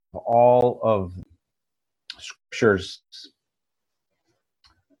all of scriptures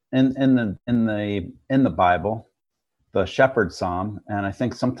in the Bible, the Shepherd Psalm, and I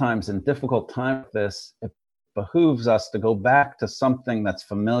think sometimes in difficult times like this, it behooves us to go back to something that's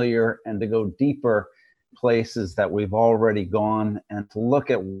familiar and to go deeper places that we've already gone, and to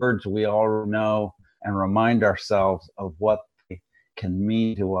look at words we already know and remind ourselves of what they can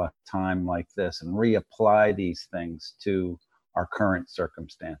mean to a time like this, and reapply these things to our current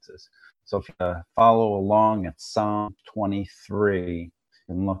circumstances. So if you follow along at Psalm 23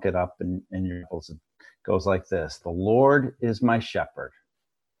 and look it up in your Bibles, it goes like this: The Lord is my shepherd,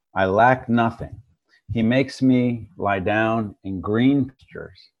 I lack nothing. He makes me lie down in green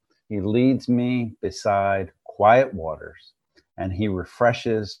pastures. He leads me beside quiet waters, and he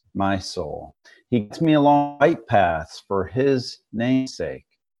refreshes my soul. He guides me along right paths for his name's sake.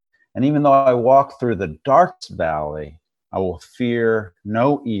 And even though I walk through the darkest valley, I will fear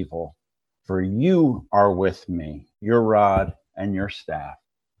no evil, for you are with me. Your rod and your staff,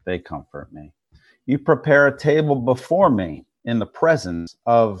 they comfort me. You prepare a table before me in the presence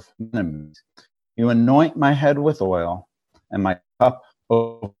of enemies. You anoint my head with oil, and my cup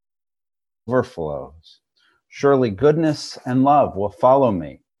overflows. Surely goodness and love will follow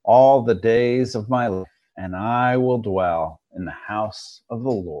me all the days of my life, and I will dwell in the house of the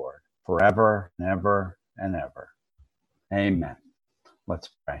Lord forever and ever and ever. Amen. Let's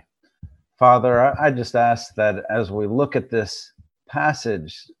pray. Father, I just ask that as we look at this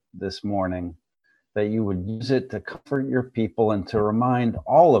passage this morning, that you would use it to comfort your people and to remind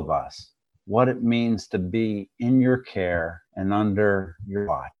all of us what it means to be in your care and under your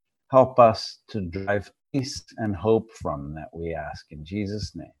watch. Help us to drive peace and hope from that, we ask in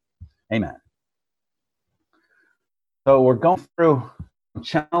Jesus' name. Amen. So we're going through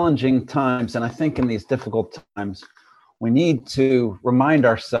challenging times, and I think in these difficult times, we need to remind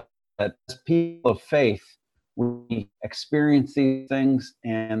ourselves that as people of faith, we experience these things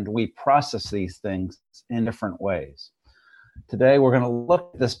and we process these things in different ways. Today, we're going to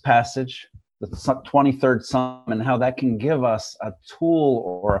look at this passage, the 23rd Psalm, and how that can give us a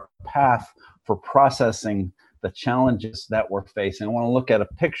tool or a path for processing the challenges that we're facing. I want to look at a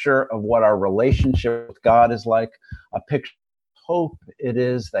picture of what our relationship with God is like, a picture of hope it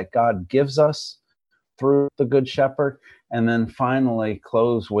is that God gives us through the Good Shepherd, and then finally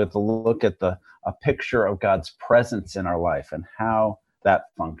close with a look at a picture of God's presence in our life and how that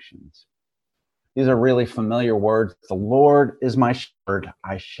functions. These are really familiar words. The Lord is my shepherd,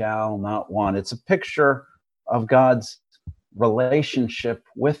 I shall not want. It's a picture of God's relationship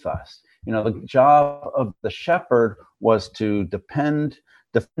with us. You know, the job of the shepherd was to defend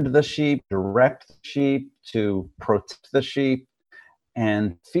the sheep, direct the sheep, to protect the sheep,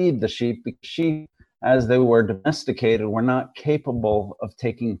 and feed the sheep, because sheep, as they were domesticated, were not capable of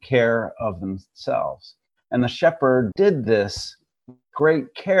taking care of themselves. And the shepherd did this with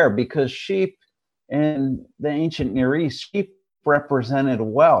great care, because sheep in the ancient Near East, sheep represented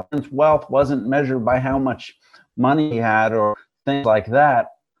wealth. His wealth wasn't measured by how much money he had or things like that.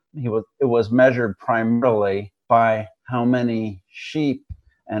 It was measured primarily by how many sheep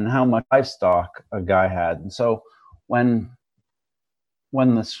and how much livestock a guy had. And so when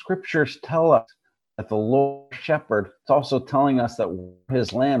the scriptures tell us that the Lord shepherd, it's also telling us that we're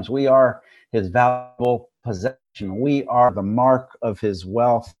his lambs. We are his valuable possession. We are the mark of his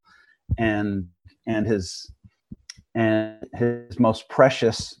wealth and his most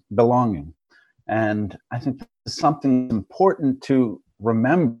precious belonging. And I think this is something important to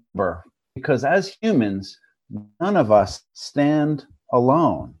remember, because as humans, none of us stand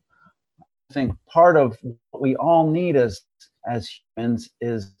alone. I think part of what we all need as humans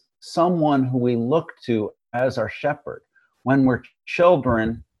is someone who we look to as our shepherd. When we're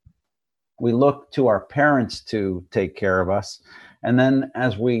children, we look to our parents to take care of us. And then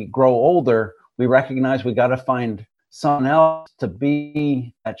as we grow older, we recognize we got to find someone else to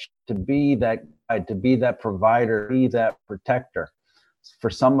be that guide, to be that provider, be that protector.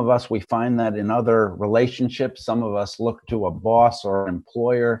 For some of us, we find that in other relationships. Some of us look to a boss or an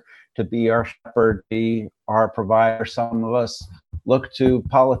employer to be our shepherd, be our provider. Some of us look to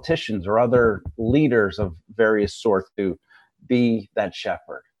politicians or other leaders of various sorts to be that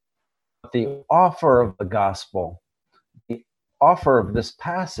shepherd. But the offer of the gospel, the offer of this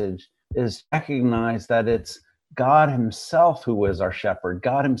passage, is recognize that it's God himself who is our shepherd,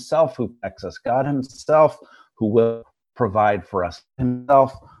 God himself who protects us, God himself who will provide for us,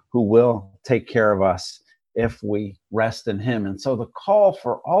 himself who will take care of us if we rest in him. And so the call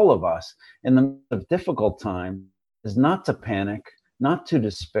for all of us in the midst of difficult time is not to panic, not to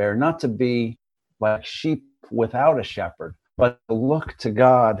despair, not to be like sheep without a shepherd, but to look to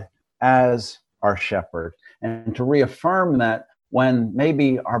God as our shepherd, and to reaffirm that when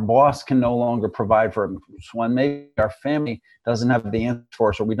maybe our boss can no longer provide for us, when maybe our family doesn't have the answer for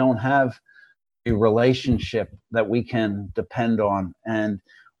us, or we don't have a relationship that we can depend on, and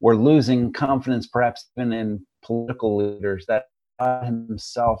we're losing confidence perhaps even in political leaders, that God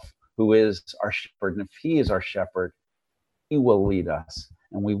himself, who is our shepherd, and if he is our shepherd, he will lead us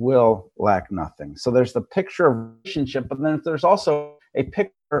and we will lack nothing. So there's the picture of relationship, but then there's also a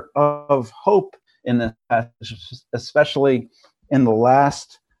picture of hope in this passage, especially in the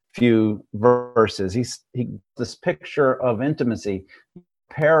last few verses. He this picture of intimacy.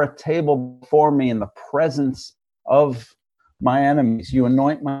 Prepare a table before me in the presence of my enemies. You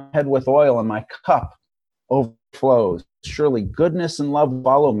anoint my head with oil, and my cup overflows. Surely goodness and love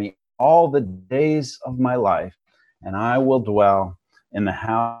follow me all the days of my life, and I will dwell in the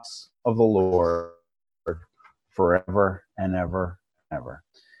house of the Lord forever and ever and ever.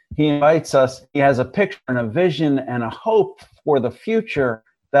 He invites us, he has a picture and a vision and a hope for the future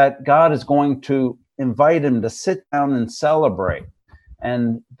that God is going to invite him to sit down and celebrate.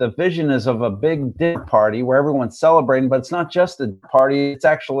 And the vision is of a big dinner party where everyone's celebrating, but it's not just a party, it's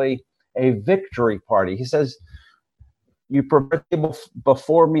actually a victory party. He says, you prepare a table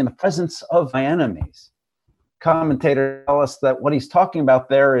before me in the presence of my enemies. Commentators tell us that what he's talking about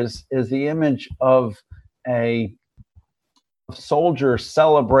there is the image of a soldier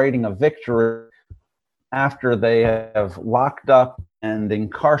celebrating a victory after they have locked up and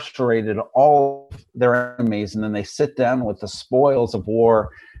incarcerated all of their enemies, and then they sit down with the spoils of war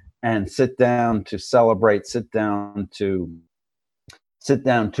and sit down to celebrate, sit down to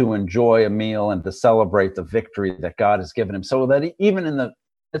enjoy a meal and to celebrate the victory that God has given him. So that even in the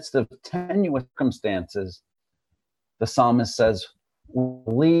midst of tenuous circumstances, the psalmist says,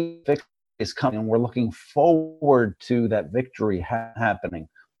 victory is coming, and we're looking forward to that victory happening.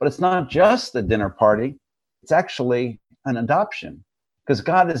 But it's not just a dinner party, it's actually an adoption. Because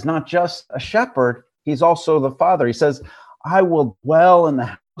God is not just a shepherd, he's also the Father. He says, I will dwell in the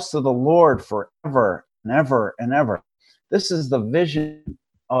house of the Lord forever and ever and ever. This is the vision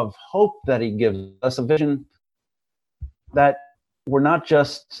of hope that he gives us, a vision that we're not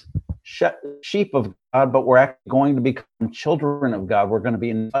just sheep of God, but we're actually going to become children of God. We're going to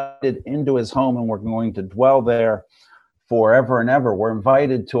be invited into his home, and we're going to dwell there forever and ever. We're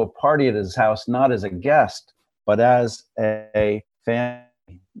invited to a party at his house, not as a guest, but as a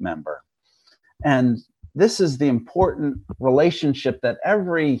family member. And this is the important relationship that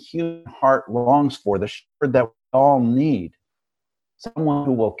every human heart longs for, the shepherd that we all need. Someone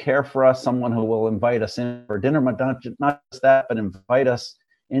who will care for us, someone who will invite us in for dinner, but not just that, but invite us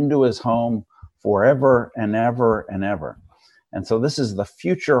into his home forever and ever and ever. And so this is the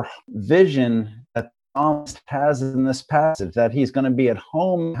future vision that the psalmist has in this passage, that he's going to be at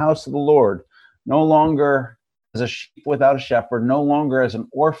home in the house of the Lord, no longer as a sheep without a shepherd, no longer as an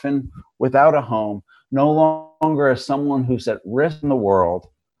orphan without a home, no longer as someone who's at risk in the world,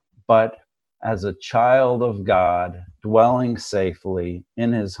 but as a child of God, dwelling safely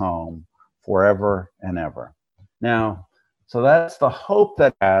in his home forever and ever. Now, so that's the hope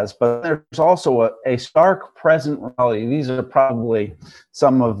that has, but there's also a stark present reality. These are probably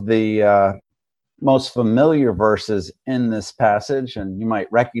some of the most familiar verses in this passage, and you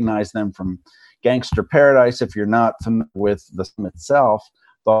might recognize them from Gangster Paradise if you're not familiar with the psalm itself.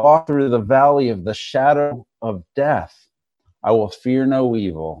 Walk through the valley of the shadow of death, I will fear no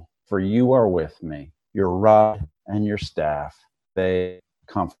evil, for you are with me. Your rod and your staff, they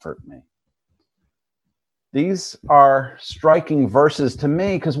comfort me. These are striking verses to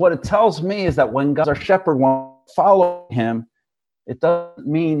me, because what it tells me is that when God's our shepherd, when we follow him, it doesn't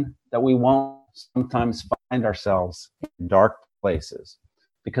mean that we won't sometimes find ourselves in dark places.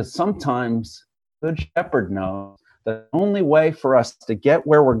 Because sometimes the good shepherd knows the only way for us to get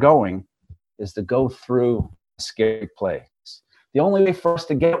where we're going is to go through a scary place. The only way for us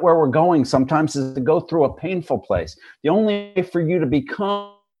to get where we're going sometimes is to go through a painful place. The only way for you to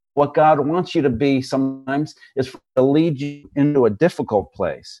become what God wants you to be sometimes is to lead you into a difficult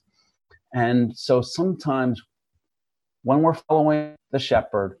place. And so sometimes when we're following the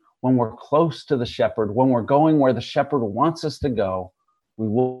shepherd, when we're close to the shepherd, when we're going where the shepherd wants us to go, we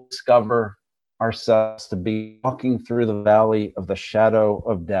will discover ourselves to be walking through the valley of the shadow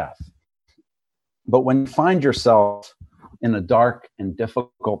of death. But when you find yourself in a dark and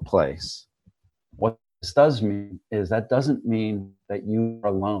difficult place, what this does mean is that doesn't mean that you are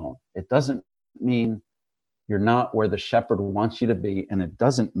alone. It doesn't mean you're not where the shepherd wants you to be, and it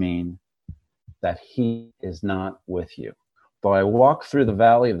doesn't mean that he is not with you. Though I walk through the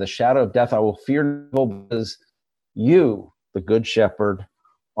valley of the shadow of death, I will fear no evil, because you the Good Shepherd,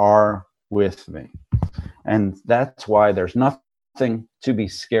 are with me. And that's why there's nothing to be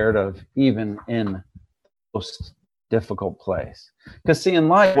scared of, even in the most difficult place. Because see, in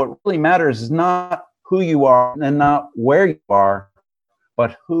life, what really matters is not who you are and not where you are,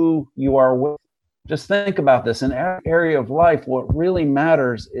 but who you are with. Just think about this. In every area of life, what really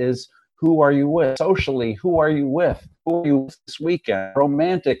matters is who are you with? Socially, who are you with? Who are you with this weekend?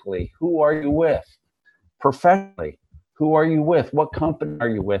 Romantically, who are you with? Professionally, who are you with? What company are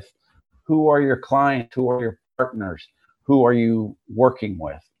you with? Who are your clients? Who are your partners? Who are you working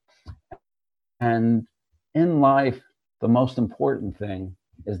with? And in life, the most important thing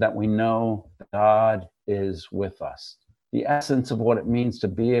is that we know that God is with us. The essence of what it means to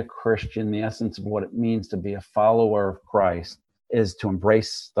be a Christian, the essence of what it means to be a follower of Christ, is to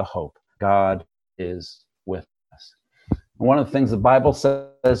embrace the hope. God is with us. And one of the things the Bible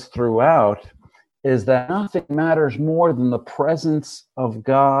says throughout is that nothing matters more than the presence of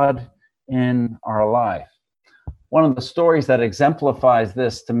God in our life. One of the stories that exemplifies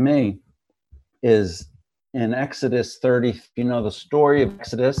this to me is in Exodus 30. You know the story of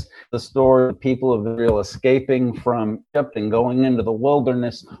Exodus, the story of the people of Israel escaping from Egypt and going into the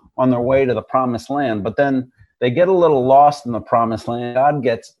wilderness on their way to the promised land. But then they get a little lost in the promised land.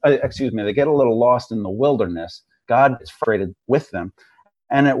 They get a little lost in the wilderness. God gets frustrated with them.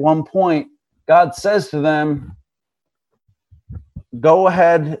 And at one point, God says to them, go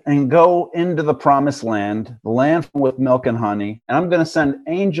ahead and go into the promised land, the land with milk and honey, and I'm going to send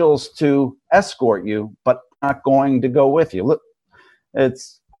angels to escort you, but not going to go with you. Look,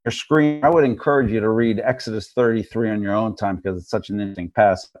 it's your screen. I would encourage you to read Exodus 33 on your own time because it's such an interesting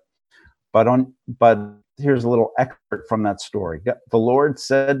passage. But here's a little excerpt from that story. The Lord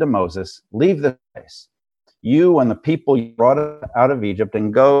said to Moses, leave this place, you and the people you brought out of Egypt,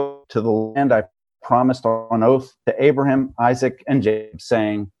 and go to the land I promised on oath to Abraham, Isaac, and Jacob,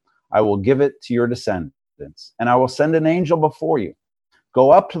 saying, I will give it to your descendants, and I will send an angel before you.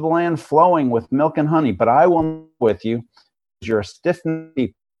 Go up to the land flowing with milk and honey, but I will be with you, because you're a stiff-necked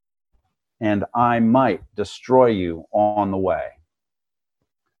people, and I might destroy you on the way.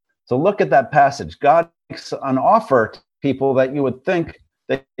 So look at that passage. God makes an offer to people that you would think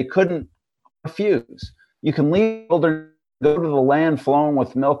they couldn't refuse. You can leave the wilderness, go to the land flowing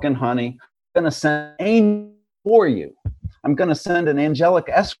with milk and honey. I'm going to send an angel for you. I'm going to send an angelic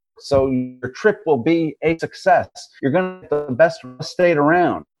escort, so your trip will be a success. You're going to get the best state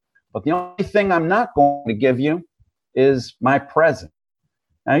around. But the only thing I'm not going to give you is my presence.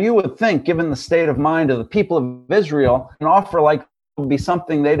 Now, you would think, given the state of mind of the people of Israel, an offer like would be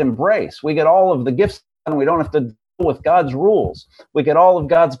something they'd embrace. We get all of the gifts, and we don't have to deal with God's rules. We get all of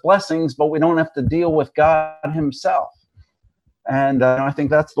God's blessings, but we don't have to deal with God himself. And I think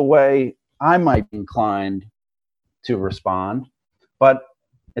that's the way I might be inclined to respond. But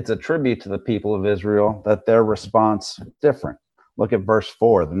it's a tribute to the people of Israel that their response is different. Look at verse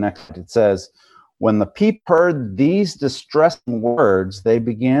 4. The next, it says, when the people heard these distressing words, they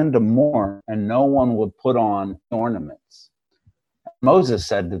began to mourn, and no one would put on ornaments. Moses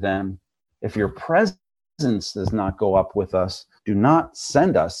said to them, if your presence does not go up with us, do not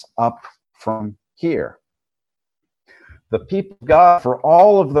send us up from here. The people of God, for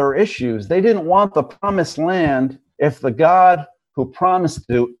all of their issues, they didn't want the promised land if the God who promised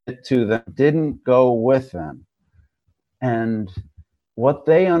it to them didn't go with them. And what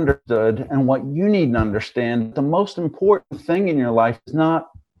they understood, and what you need to understand, the most important thing in your life is not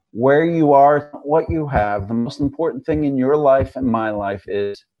where you are, what you have. The most important thing in your life and my life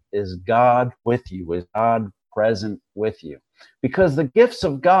is God with you, is God present with you. Because the gifts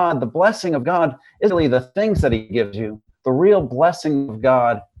of God, the blessing of God, is really the things that he gives you. The real blessing of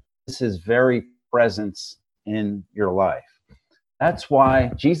God is his very presence in your life. That's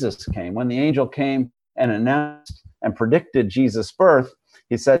why Jesus came. When the angel came and announced and predicted Jesus' birth,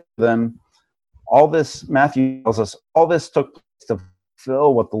 he said to them, all this, Matthew tells us, all this took place to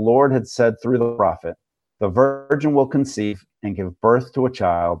fulfill what the Lord had said through the prophet. The virgin will conceive and give birth to a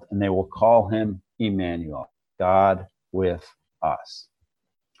child, and they will call him Emmanuel, God with us.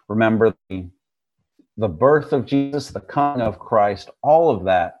 Remember, the birth of Jesus, the coming of Christ, all of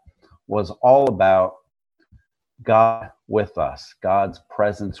that was all about God with us, God's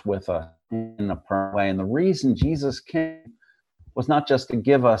presence with us in a permanent way. And the reason Jesus came was not just to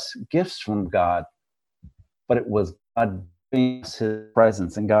give us gifts from God, but it was God giving us his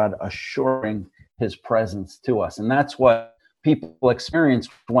presence and God assuring his presence to us. And that's what people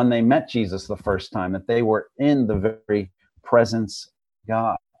experienced when they met Jesus the first time, that they were in the very presence of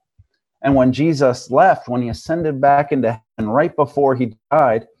God. And when Jesus left, when he ascended back into heaven, right before he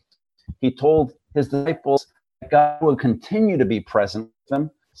died, he told his disciples God will continue to be present with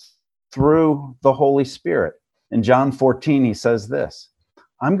them through the Holy Spirit. In John 14, he says this,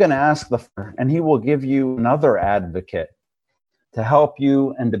 I'm going to ask the Father, and he will give you another advocate to help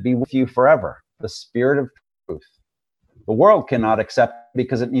you and to be with you forever, the Spirit of truth. The world cannot accept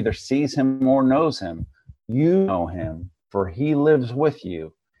because it neither sees him nor knows him. You know him, for he lives with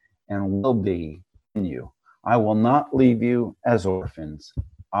you and will be in you. I will not leave you as orphans.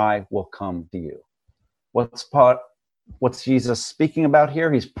 I will come to you. What's Jesus speaking about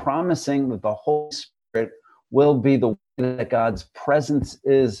here? He's promising that the Holy Spirit will be the way that God's presence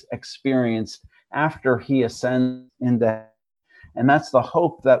is experienced after he ascends into heaven. And that's the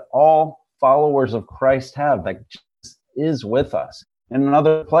hope that all followers of Christ have, that Jesus is with us. In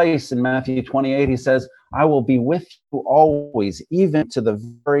another place in Matthew 28, he says, I will be with you always, even to the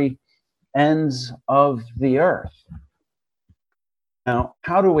very ends of the earth. Now,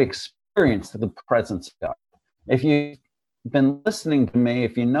 how do we experience the presence of God? If you've been listening to me,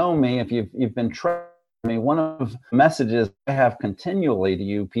 if you know me, if you've been tracking me, one of the messages I have continually to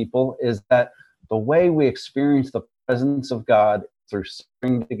you people is that the way we experience the presence of God through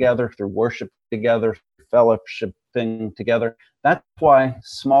serving together, through worship together, through fellowshipping together. That's why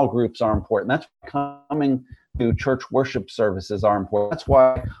small groups are important. That's why coming to church worship services are important. That's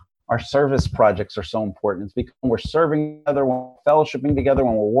why our service projects are so important. It's because when we're serving together, when we're fellowshipping together,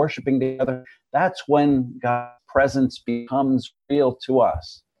 when we're worshiping together, that's when God's presence becomes real to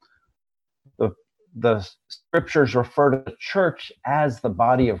us. The scriptures refer to the church as the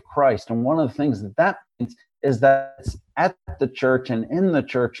body of Christ. And one of the things that means is that it's at the church and in the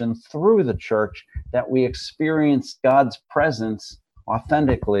church and through the church that we experience God's presence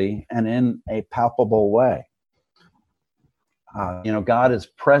authentically and in a palpable way. God is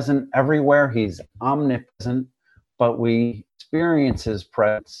present everywhere. He's omnipresent, but we experience his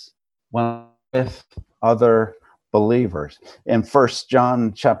presence with other believers. In 1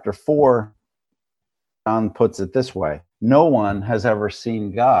 John chapter 4, John puts it this way, no one has ever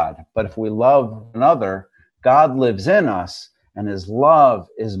seen God, but if we love another, God lives in us, and his love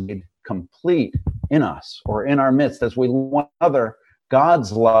is made complete in us or in our midst. As we love one another,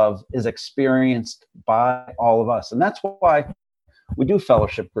 God's love is experienced by all of us. And that's why we do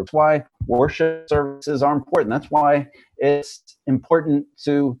fellowship groups, why worship services are important. That's why it's important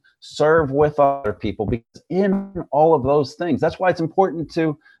to serve with other people, because in all of those things, that's why it's important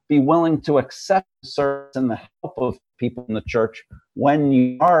to be willing to accept service and the help of people in the church when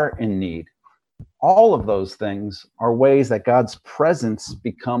you are in need. All of those things are ways that God's presence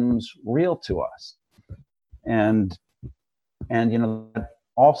becomes real to us. And that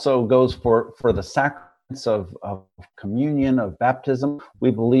also goes for the sacraments of communion, of baptism.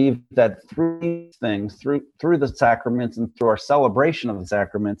 We believe that through these things, through the sacraments and through our celebration of the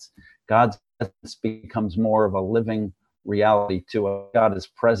sacraments, God's presence becomes more of a living reality to us. God is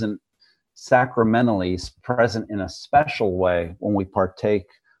present sacramentally, is present in a special way when we partake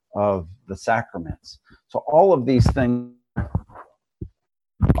of the sacraments. So all of these things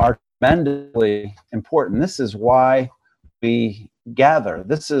are tremendously important. This is why we gather.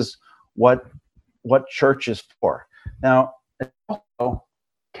 This is what church is for. Now, also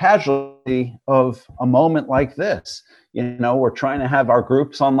casualty of a moment like this. We're trying to have our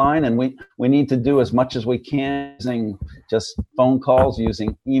groups online, and we need to do as much as we can using just phone calls,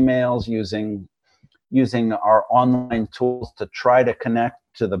 using emails, using our online tools to try to connect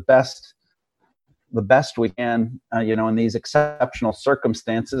to the best we can. In these exceptional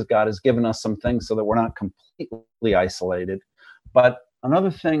circumstances, God has given us some things so that we're not completely isolated. But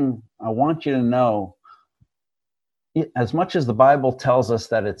another thing I want you to know, as much as the Bible tells us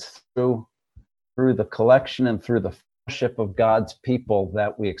that it's through the collection and through the fellowship of God's people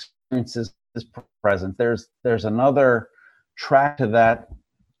that we experience his presence, there's another track to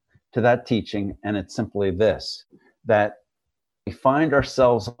that teaching, and it's simply this, that we find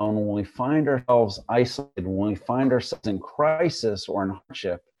ourselves alone, when we find ourselves isolated, when we find ourselves in crisis or in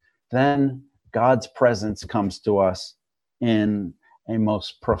hardship, then God's presence comes to us in a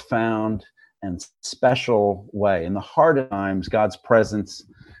most profound and special way. In the hard times, God's presence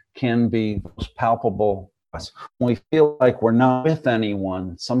can be most palpable to us. When we feel like we're not with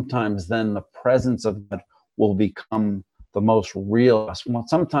anyone, sometimes then the presence of God will become the most real. Well,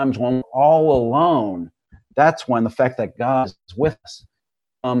 sometimes when we're all alone, that's when the fact that God is with us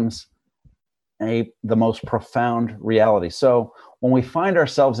becomes the most profound reality. So when we find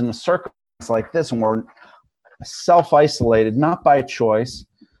ourselves in a circumstance like this and we're self-isolated, not by choice,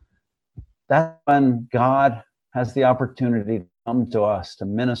 that's when God has the opportunity to come to us, to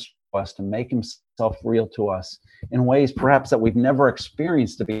minister to us, to make himself real to us in ways perhaps that we've never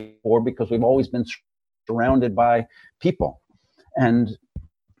experienced before, because we've always been surrounded by people. And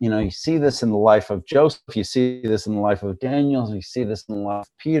you see this in the life of Joseph, you see this in the life of Daniel, you see this in the life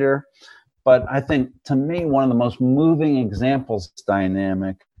of Peter. But I think, to me, one of the most moving examples of this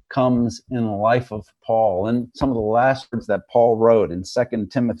dynamic comes in the life of Paul. And some of the last words that Paul wrote in 2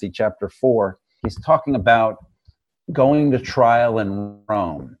 Timothy chapter 4, he's talking about going to trial in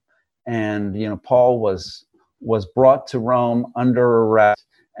Rome. And, Paul was brought to Rome under arrest,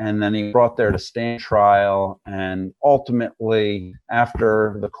 and then he brought there to stand trial. And ultimately,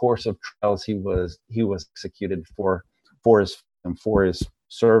 after the course of trials, he was executed for his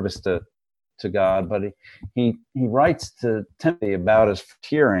service to God. But he writes to Timothy about his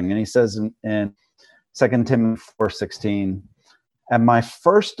hearing, and he says in 2 Timothy 4:16, "At my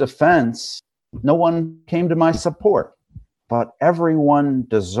first offense, no one came to my support, but everyone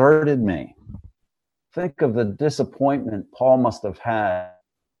deserted me." Think of the disappointment Paul must have had,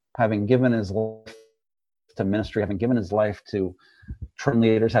 having given his life to ministry, having given his life to train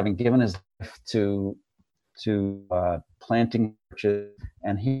leaders, having given his life to planting churches,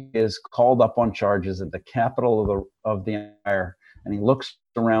 and he is called up on charges at the capital of the empire, and he looks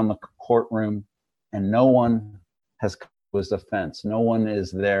around the courtroom, and no one has come to his defense. No one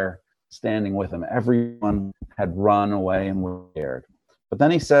is there standing with him. Everyone had run away and was scared. But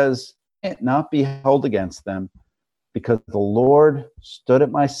then he says, "It not be held against them, because the Lord stood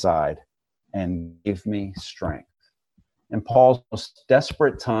at my side and gave me strength." In Paul's most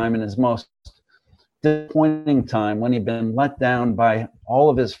desperate time, in his most disappointing time, when he'd been let down by all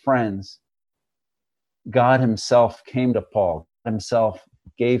of his friends, God himself came to Paul. God himself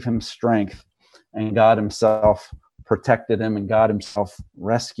gave him strength, and God himself protected him, and God himself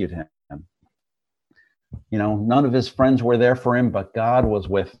rescued him. None of his friends were there for him, but God was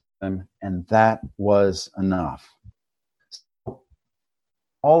with him, and that was enough. So,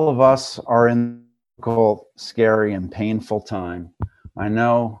 all of us are in a difficult, scary, and painful time. I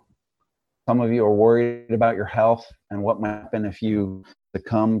know some of you are worried about your health and what might happen if you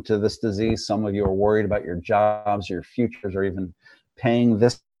succumb to this disease. Some of you are worried about your jobs, your futures, or even paying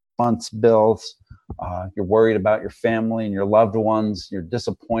this month's bills. You're worried about your family and your loved ones. You're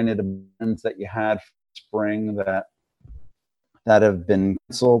disappointed in plans that you had for spring that have been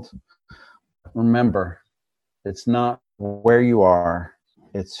canceled. Remember, it's not where you are,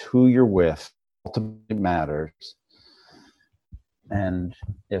 it's who you're with. Ultimately matters. And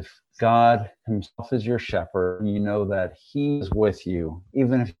if God himself is your shepherd, you know that he is with you.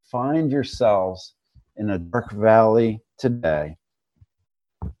 Even if you find yourselves in a dark valley today,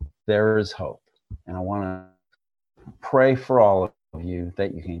 there is hope. And I want to pray for all of you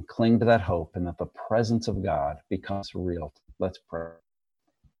that you can cling to that hope and that the presence of God becomes real. Let's pray.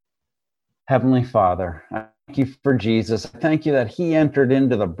 Heavenly Father, I thank you for Jesus. I thank you that he entered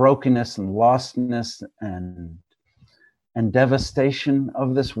into the brokenness and lostness and devastation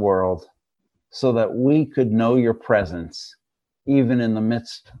of this world so that we could know your presence, even in the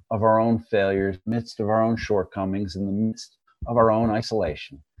midst of our own failures, midst of our own shortcomings, in the midst of our own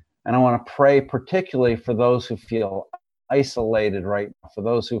isolation. And I want to pray particularly for those who feel isolated right now, for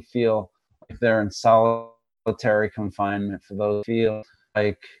those who feel like they're in solitary confinement, for those who feel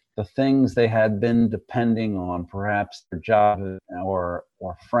like the things they had been depending on, perhaps their job or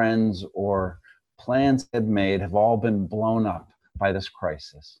friends or plans they had made, have all been blown up by this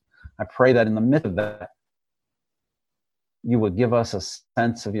crisis. I pray that in the midst of that, you would give us a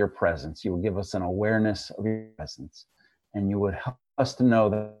sense of your presence. You would give us an awareness of your presence. And you would help us to know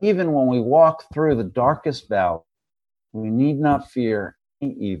that even when we walk through the darkest valley, we need not fear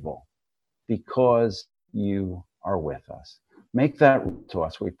any evil because you are with us. Make that to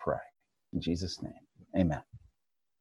us, we pray. In Jesus' name, amen.